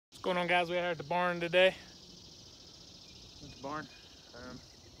What's going on, guys? We're here at the barn today.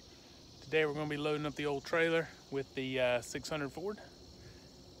 Today we're going to be loading up the old trailer with the 600 Ford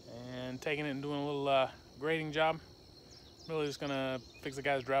and taking it and doing a little grading job. Really just going to fix the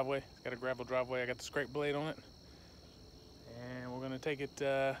guy's driveway. It's got a gravel driveway. I got the scrape blade on it. And we're going to take it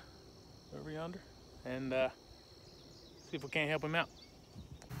over yonder and see if we can't help him out.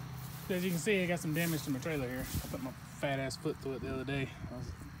 So as you can see, I got some damage to my trailer here. I put my fat ass foot through it the other day. I was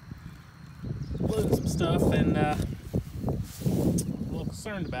loading some stuff and I'm a little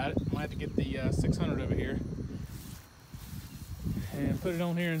concerned about it. I might have to get the 600 over here and put it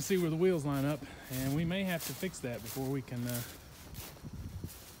on here and see where the wheels line up, and we may have to fix that before we can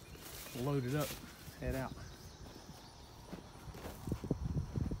load it up, head out.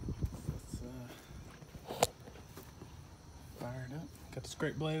 Let's fire it up. Got the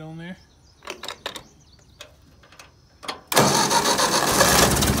scrape blade on there.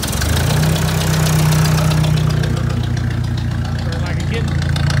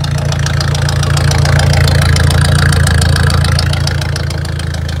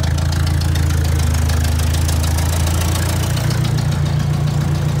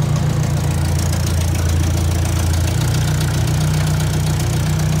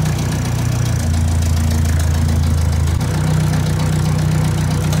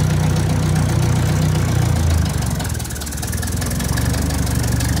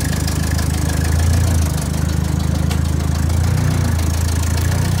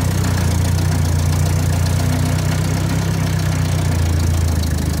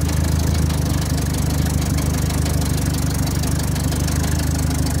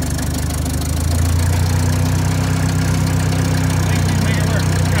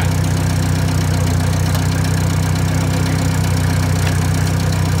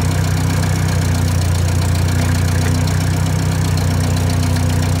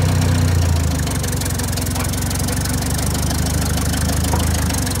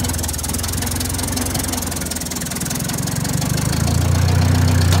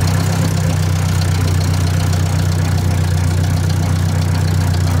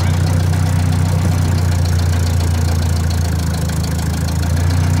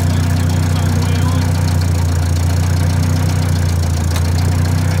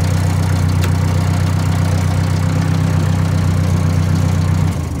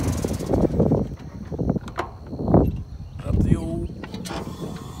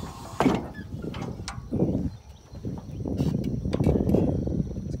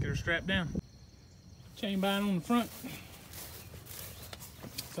 Strap down. Chain bind on the front.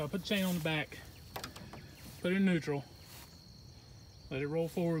 So I put the chain on the back, put it in neutral, let it roll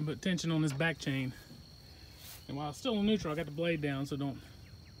forward and put tension on this back chain. And while it's still in neutral, I got the blade down so don't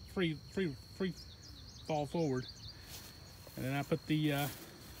free fall forward. And then I put the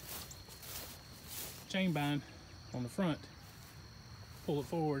chain bind on the front, pull it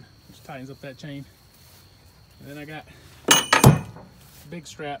forward, which tightens up that chain. And then I got big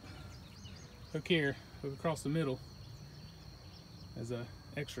strap hook here, hook across the middle as a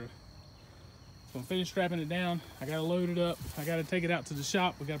extra. So I'm finished strapping it down. I gotta load it up. I gotta take it out to the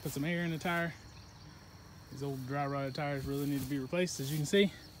shop. We gotta put some air in the tire. These old dry rotted tires really need to be replaced. As you can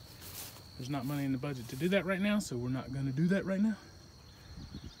see, there's not money in the budget to do that right now, so we're not gonna do that right now.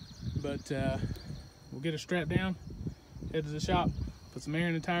 But we'll get it strapped down, head to the shop, put some air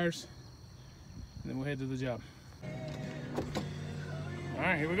in the tires, and then we'll head to the job. All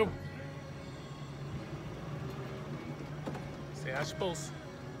right, here we go. See how she pulls.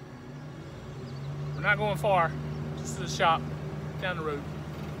 We're not going far, just to the shop, down the road.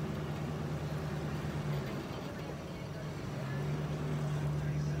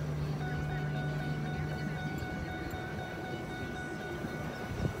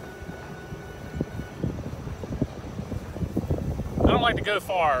 I don't like to go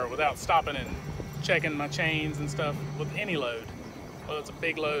far without stopping and checking my chains and stuff with any load, whether it's a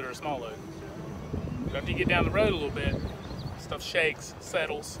big load or a small load. But after you get down the road a little bit, stuff shakes,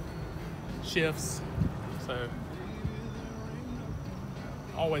 settles, shifts, so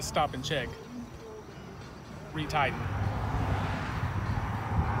always stop and check, retighten.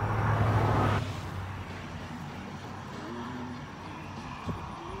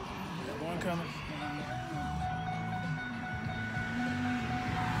 Got one coming.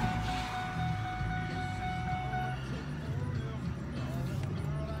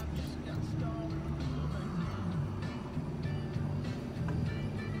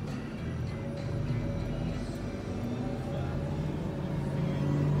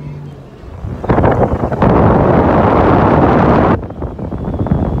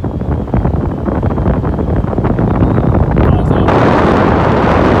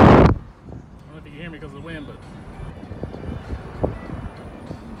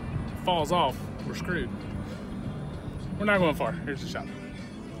 falls off, we're screwed. We're not going far. Here's the shop.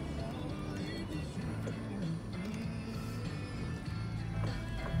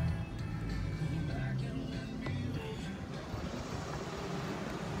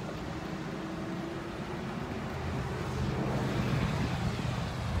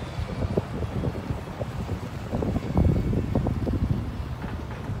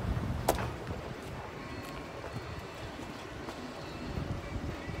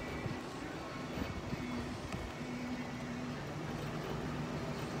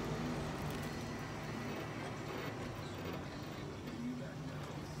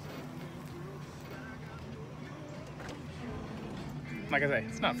 Like I say,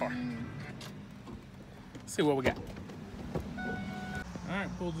 it's not far. Let's see what we got. All right,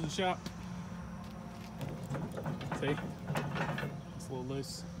 pulled to the shop. See, it's a little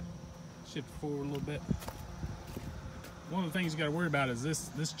loose. Shift it forward a little bit. One of the things you got to worry about is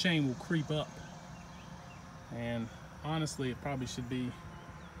this chain will creep up, and honestly, it probably should be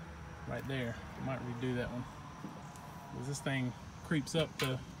right there. I might redo that one because this thing creeps up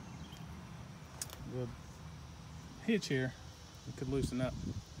the hitch here. It could loosen up.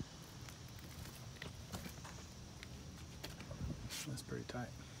 That's pretty tight.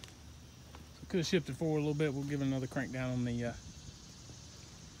 So could have shifted forward a little bit. We'll give it another crank down on the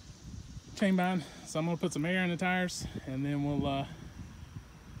chain bind. So I'm gonna put some air in the tires, and then we'll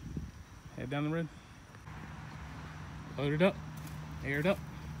head down the road. Load it up, air it up.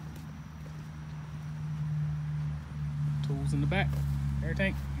 Tools in the back, air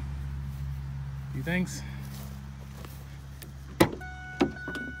tank, a few things.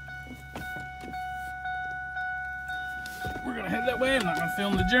 We're gonna head that way. I'm not gonna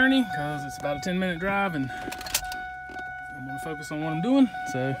film the journey because it's about a 10-minute drive, and I'm gonna focus on what I'm doing.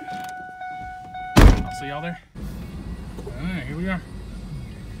 So I'll see y'all there. All right, here we are.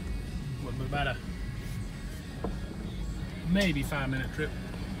 What about a maybe 5-minute trip.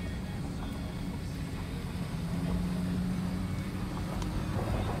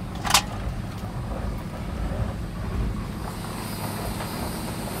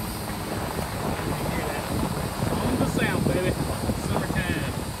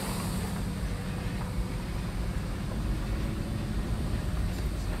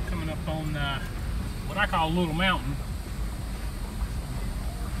 On what I call Little Mountain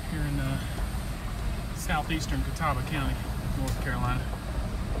here in southeastern Catawba County, North Carolina.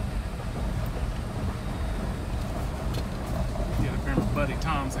 Get up here in my buddy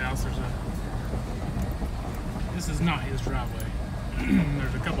Tom's house. This is not his driveway.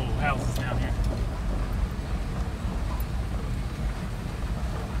 There's a couple of houses down here.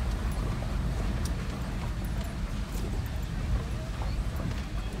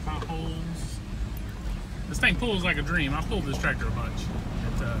 This thing pulls like a dream. I've pulled this tractor a bunch.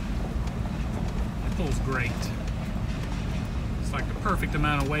 It pulls great. It's like the perfect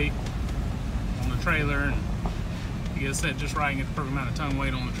amount of weight on the trailer, and you get set just right and get the perfect amount of ton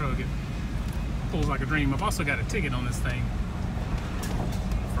weight on the truck. It pulls like a dream. I've also got a ticket on this thing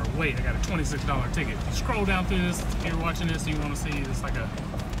for weight. I got a $26 ticket. If you scroll down through this, if you're watching this and you want to see, it's like a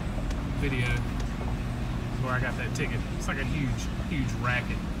video where I got that ticket. It's like a huge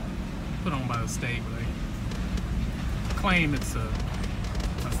racket put on by the state. Where they claim it's a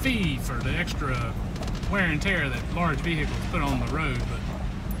fee for the extra wear and tear that large vehicles put on the road, but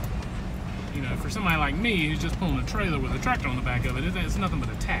you know, for somebody like me who's just pulling a trailer with a tractor on the back of it, it's nothing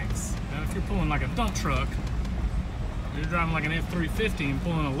but a tax. Now, if you're pulling like a dump truck, you're driving like an F-350 and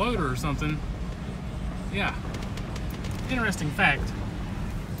pulling a loader or something, yeah. Interesting fact,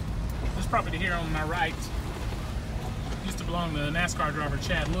 this property here on my right used to belong to NASCAR driver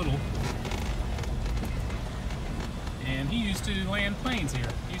Chad Little. And he used to land planes here.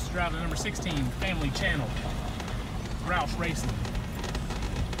 He used to drive the number 16 Family Channel Roush Racing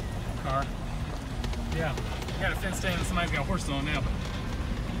car. Yeah, got a fenced in and somebody's got horses on now, but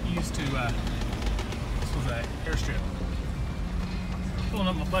he used to, this was an airstrip. Pulling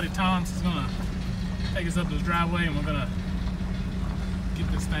up my buddy Tom's. He's gonna take us up to his driveway and we're gonna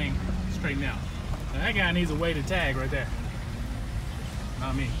get this thing straightened out. Now that guy needs a weighted tag right there.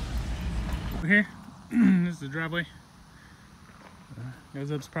 Not me. Over here, this is the driveway. Goes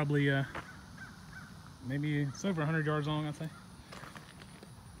up probably maybe it's over 100 yards long, I'd say.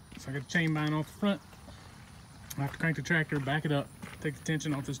 So I got the chain bind off the front. I have to crank the tractor, back it up, take the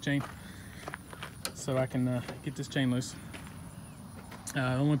tension off this chain so I can get this chain loose. The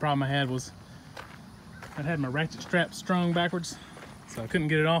only problem I had was I had my ratchet strap strung backwards, so I couldn't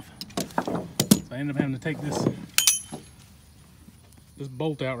get it off. So I ended up having to take this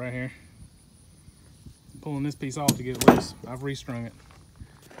bolt out right here, pulling this piece off to get it loose. I've restrung it.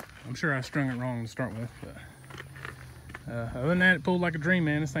 I'm sure I strung it wrong to start with, but other than that, it pulled like a dream,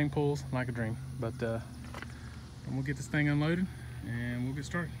 man. This thing pulls like a dream. But I'm gonna get this thing unloaded and we'll get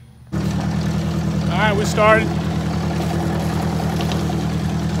started. All right, we started.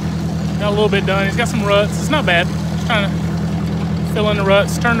 Got a little bit done. He's got some ruts. It's not bad. Just trying to fill in the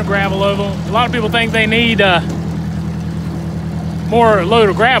ruts, turn the gravel over. A lot of people think they need more load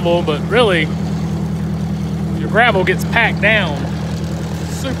of gravel, but really, your gravel gets packed down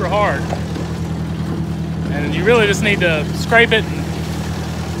super hard. And you really just need to scrape it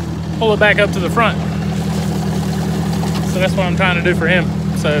and pull it back up to the front. So that's what I'm trying to do for him.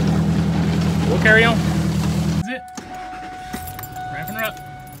 So we'll carry on. That's it. Wrapping her up.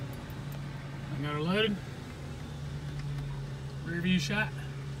 I got her loaded. Rear view shot.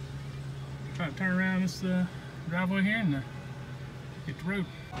 Trying to turn around this driveway here and hit the road.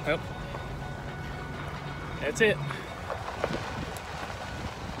 Well, that's it.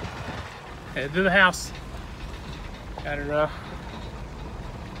 Head to the house. Got her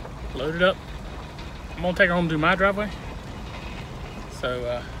loaded up. I'm gonna take her home to my driveway.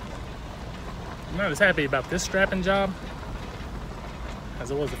 So I'm not as happy about this strapping job as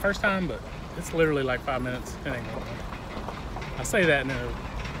it was the first time, but it's literally like 5 minutes. It ain't gonna work. I say that and then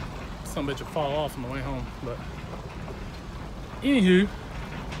some bitch will fall off on the way home. But anywho,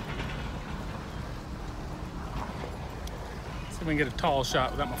 see if we can get a tall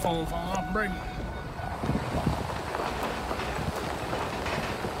shot without my phone falling off and breaking.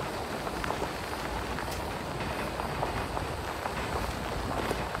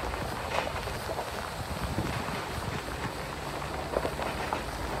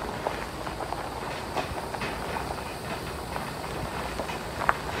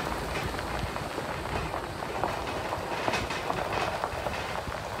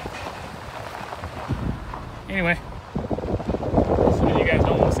 Anyway, some of you guys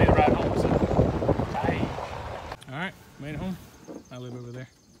don't want to see the ride home, so bye. All right, made it home. I live over there.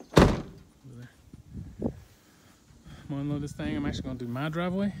 I'm gonna unload this thing. I'm actually gonna do my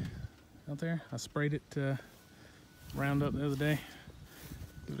driveway out there. I sprayed it Roundup the other day.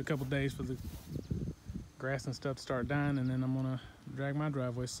 Give it a couple days for the grass and stuff to start dying, and then I'm gonna drag my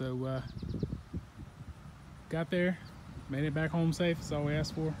driveway. So got there, made it back home safe. That's all we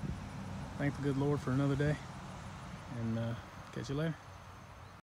asked for. Thank the good Lord for another day. And catch you later.